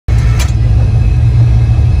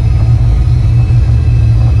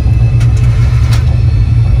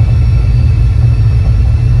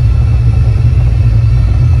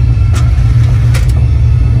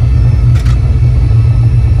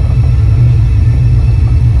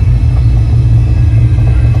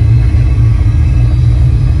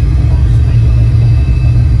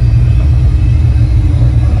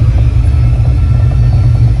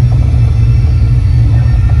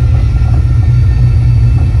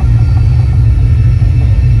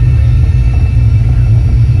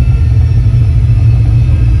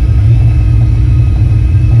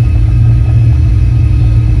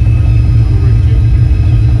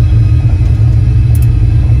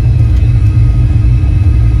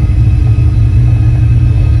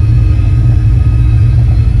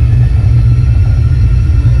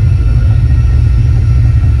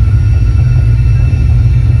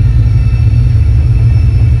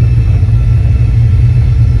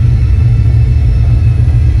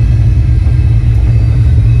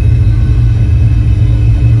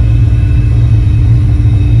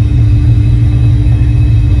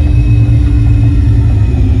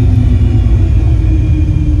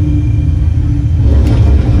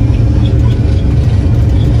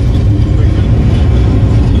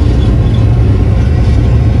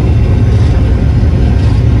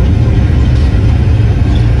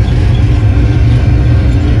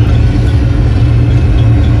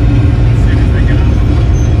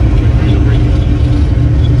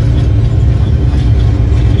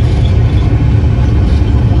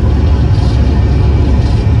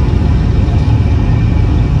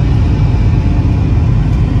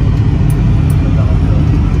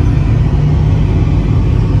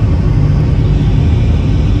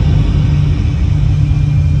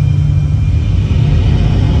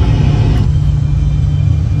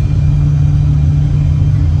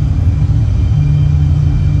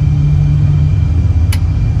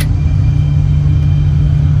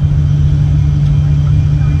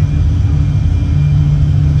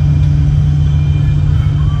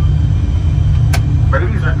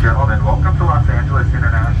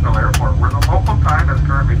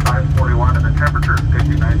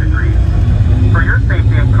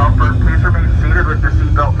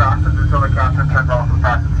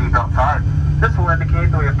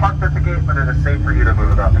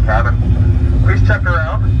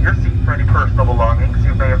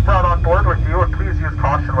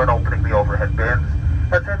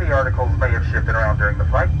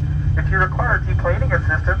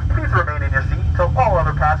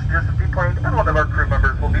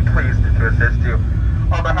you.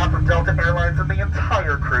 On behalf of Delta Airlines and the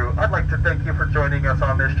entire crew, I'd like to thank you for joining us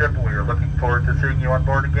on this trip. We are looking forward to seeing you on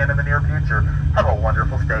board again in the near future. Have a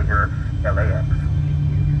wonderful stay here, LAX.